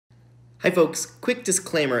Hi folks, quick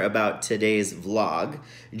disclaimer about today's vlog.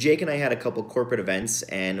 Jake and I had a couple corporate events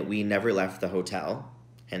and we never left the hotel,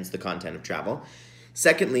 hence the content of travel.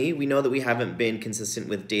 Secondly, we know that we haven't been consistent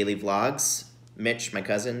with daily vlogs. Mitch, my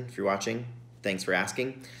cousin, if you're watching, thanks for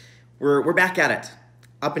asking. We're back at it,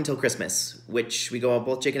 up until Christmas, which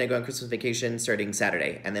both Jake and I go on Christmas vacation starting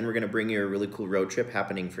Saturday, and then we're gonna bring you a really cool road trip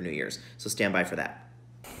happening for New Year's, so stand by for that.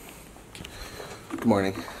 Good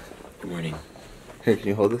morning. Good morning. Here, can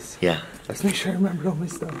you hold this? Yeah. Let's make sure I remembered all my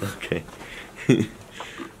stuff. Okay.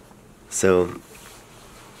 So,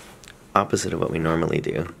 opposite of what we normally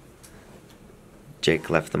do, Jake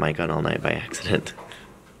left the mic on all night by accident.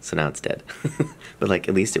 So now it's dead. But like,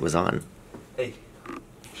 at least it was on. Hey,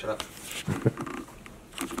 shut up.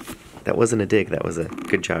 That wasn't a dig, that was a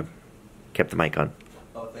good job. Kept the mic on.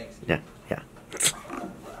 Oh, thanks. Yeah.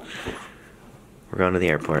 We're going to the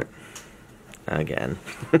airport. Again.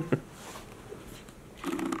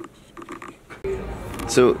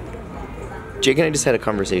 So, Jake and I just had a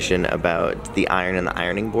conversation about the iron and the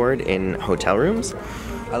ironing board in hotel rooms.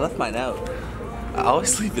 I left mine out. I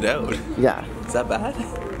always leave it out. Yeah. Is that bad?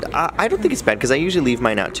 I don't think it's bad, because I usually leave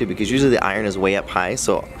mine out too, because usually the iron is way up high,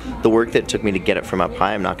 so the work that it took me to get it from up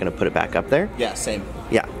high, I'm not going to put it back up there. Yeah, same.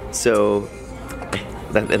 Yeah, so,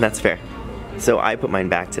 and that's fair. So I put mine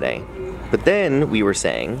back today. But then we were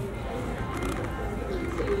saying...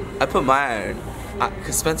 I put my iron,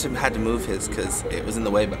 because Spencer had to move his because it was in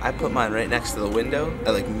the way, but I put mine right next to the window.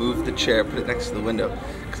 I like moved the chair, put it next to the window,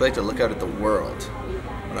 because I like to look out at the world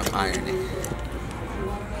when I'm ironing.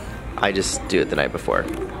 I just do it the night before,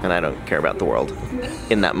 and I don't care about the world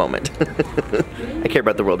in that moment. I care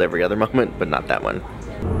about the world every other moment, but not that one.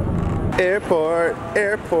 Airport.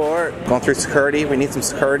 Going through security, we need some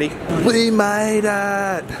security. We made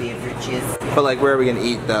it! Beverages. But like, where are we gonna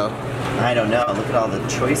eat though? I don't know, look at all the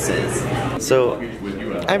choices. So,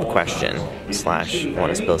 I have a question, / I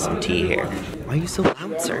want to spill some tea here. Why are you so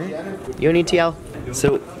loud, sir? You don't need TL?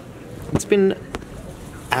 So, it's been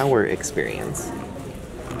our experience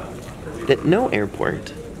that no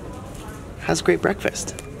airport has great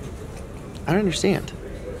breakfast. I don't understand.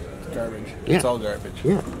 It's garbage. Yeah. It's all garbage.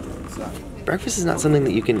 Yeah. It's not. Breakfast is not something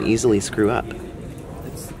that you can easily screw up.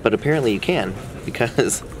 But apparently you can,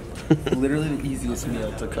 because... Literally the easiest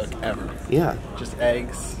meal to cook ever. Yeah. Just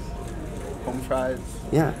eggs, home fries.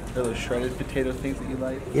 Yeah. Or those shredded potato things that you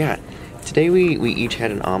like. Yeah. Today we each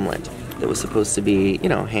had an omelet that was supposed to be, you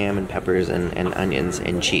know, ham and peppers and onions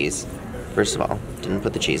and cheese. First of all, didn't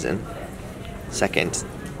put the cheese in. Second,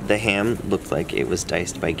 the ham looked like it was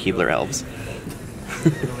diced by Keebler elves.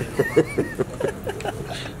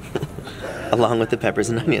 Along with the peppers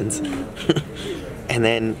and onions. And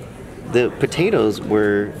then the potatoes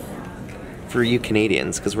were, for you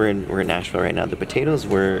Canadians, because we're in Nashville right now, the potatoes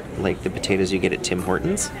were like the potatoes you get at Tim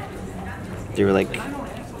Hortons. They were like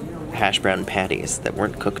hash brown patties that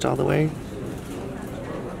weren't cooked all the way.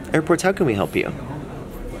 Airports, how can we help you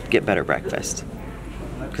get better breakfast?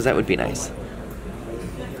 Because that would be nice.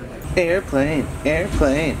 Airplane.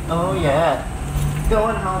 Oh yeah,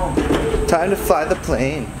 going home. Time to fly the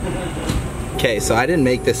plane. Okay, so I didn't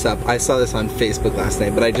make this up. I saw this on Facebook last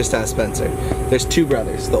night, but I just asked Spencer. There's two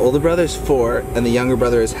brothers. The older brother is 4, and the younger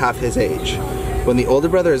brother is half his age. When the older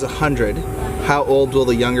brother is 100, how old will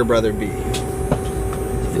the younger brother be?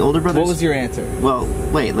 The older brother. What was your answer? Well,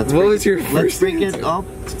 wait. Let's break it. I'll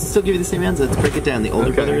still give you the same answer. Let's break it down. The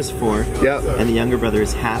older brother is 4. Yep. And the younger brother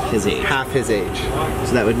is half his age. Half his age.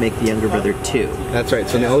 So that would make the younger brother 2. That's right.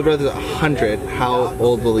 So when the older brother is 100, how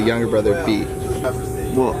old will the younger brother be?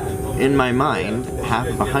 Well, in my mind, half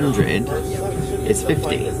of 100 is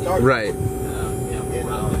 50. Right.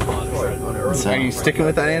 So, Are you sticking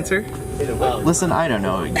with that answer? listen, I don't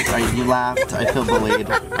know. You laughed. I feel bullied.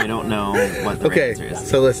 I don't know what the right answer Okay, is.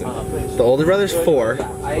 so listen. The older brother's 4.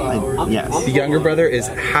 Yes. The younger brother is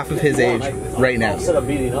half of his age right now.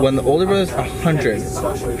 When the older brother's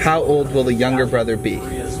 100, how old will the younger brother be?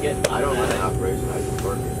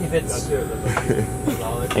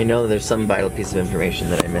 I know there's some vital piece of information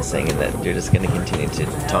that I'm missing and that you're just going to continue to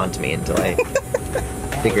taunt me until I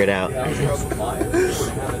figure it out.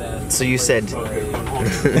 So you said...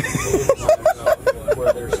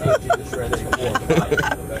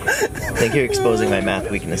 Thank you for exposing my math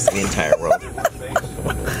weakness to the entire world.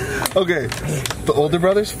 Okay, the older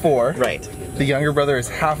brother's 4. Right. The younger brother is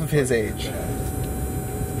half of his age.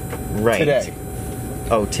 Right. Today.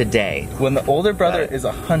 Oh, today. When the older brother is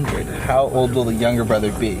 100, how old will the younger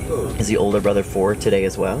brother be? Is the older brother 4 today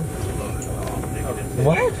as well?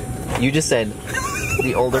 What? You just said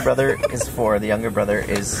the older brother is 4, the younger brother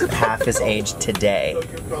is half his age today.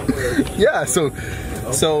 Yeah, so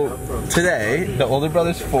So today, the older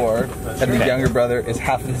brother's 4, and the younger brother is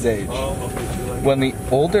half his age. When the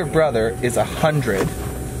older brother is 100,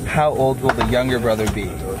 how old will the younger brother be?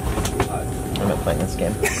 I'm not playing this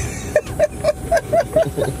game.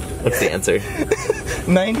 What's the answer?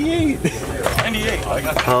 98. 98.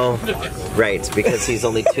 Oh, right, because he's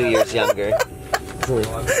only 2 years younger.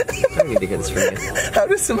 I need to get this from you. How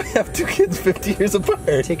does somebody have 2 kids 50 years apart?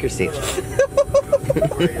 Take your seat.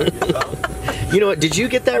 You know what? Did you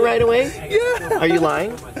get that right away? Yeah. Are you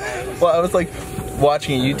lying? Well, I was like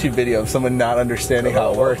watching a YouTube video of someone not understanding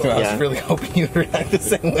how it worked, and I Yeah. was really hoping you'd react the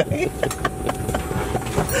same way.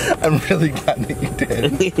 I'm really glad that you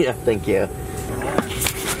did. Yeah, thank you.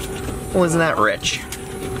 Wasn't that rich?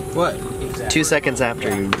 What? 2 seconds after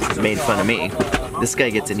you made fun of me, this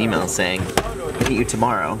guy gets an email saying, meet you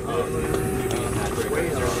tomorrow.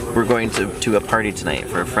 We're going to a party tonight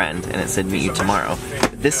for a friend, and it said meet you tomorrow.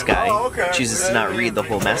 This guy chooses to not read the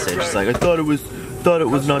whole message. It's like, I thought it was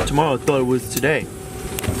not tomorrow, I thought it was today.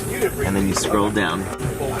 And then you scroll down.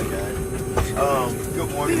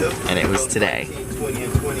 And it was today.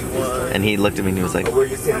 And he looked at me and he was like,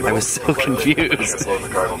 I was so confused.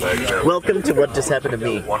 Welcome to what just happened to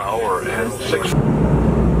me.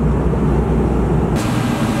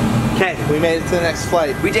 Okay, we made it to the next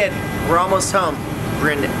flight. We did. We're almost home.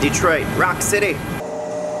 We're in Detroit, Rock City.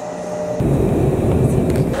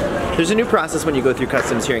 There's a new process when you go through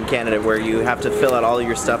customs here in Canada where you have to fill out all of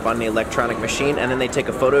your stuff on the electronic machine and then they take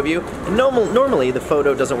a photo of you. And normally the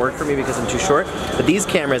photo doesn't work for me because I'm too short, but these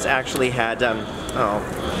cameras actually had,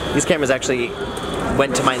 these cameras actually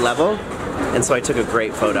went to my level, and so I took a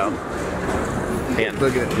great photo. Man,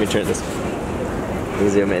 Look at it. let me turn this. Let me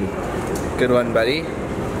zoom in. Good one, buddy.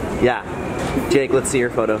 Yeah. Jake, let's see your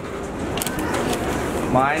photo.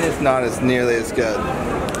 Mine is not as nearly as good.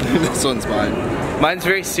 This one's mine. Mine's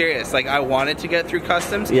very serious. Like, I wanted to get through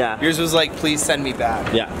customs. Yeah. Yours was like, please send me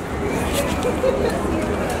back. Yeah.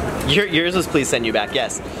 Yours was please send you back,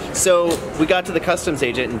 yes. So we got to the customs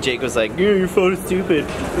agent and Jake was like, yeah, your photo's stupid.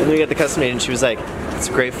 And then we got the customs agent and she was like, it's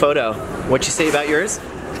a great photo. What'd you say about yours?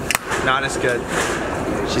 Not as good.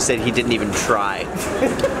 She said he didn't even try.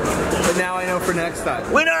 But now I know for next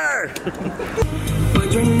time. Winner!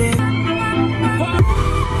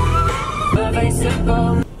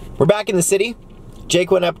 We're back in the city.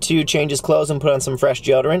 Jake went up to change his clothes and put on some fresh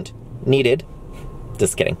deodorant. Needed.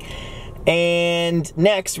 Just kidding. And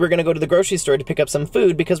next, we're gonna go to the grocery store to pick up some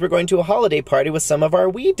food because we're going to a holiday party with some of our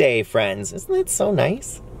Wee Day friends. Isn't that so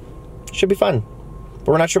nice? Should be fun. But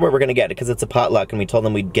we're not sure what we're gonna get because it's a potluck and we told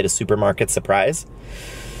them we'd get a supermarket surprise.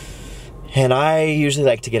 And I usually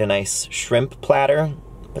like to get a nice shrimp platter,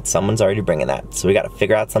 but someone's already bringing that. So we gotta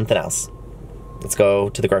figure out something else. Let's go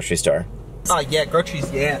to the grocery store. Oh yeah, groceries,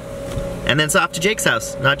 yeah. And then it's off to Jake's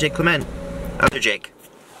house, not Jake Clement. Other Jake.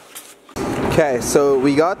 Okay, so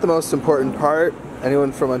we got the most important part.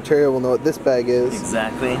 Anyone from Ontario will know what this bag is.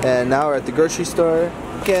 Exactly. And now we're at the grocery store.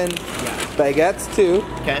 Again, baguettes too,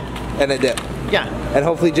 Okay. and a dip. Yeah. And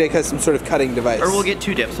hopefully Jake has some sort of cutting device. Or we'll get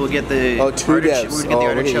 2 dips. We'll get the two dips. We'll get the Oh,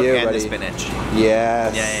 look at artichoke you, and buddy. the spinach.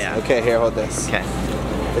 Yes. Yeah. Okay, here, hold this. Okay.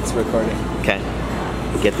 It's recording. Okay.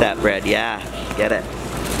 Get that bread. Yeah. Get it.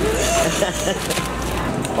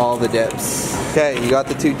 All the dips. Okay, you got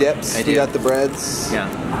the 2 dips. I do. You got the breads. Yeah.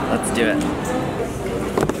 Let's do it.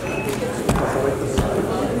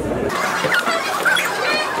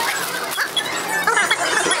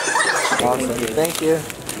 Awesome. Thank you.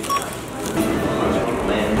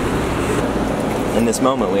 Man. In this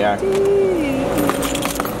moment we are.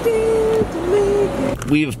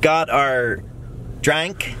 We've got our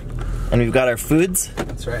drink and we've got our foods.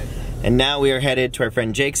 That's right. And now we are headed to our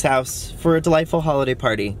friend Jake's house for a delightful holiday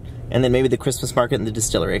party. And then maybe the Christmas market in the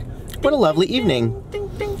distillery. What a lovely evening.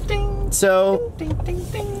 So,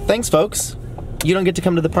 thanks folks. You don't get to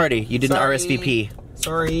come to the party. You didn't Sorry. RSVP.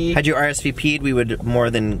 Sorry. Had you RSVP'd, we would more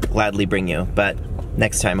than gladly bring you. But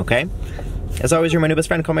next time, okay? As always, you're my new best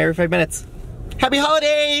friend. Call me every 5 minutes. Happy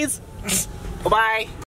holidays! Bye-bye!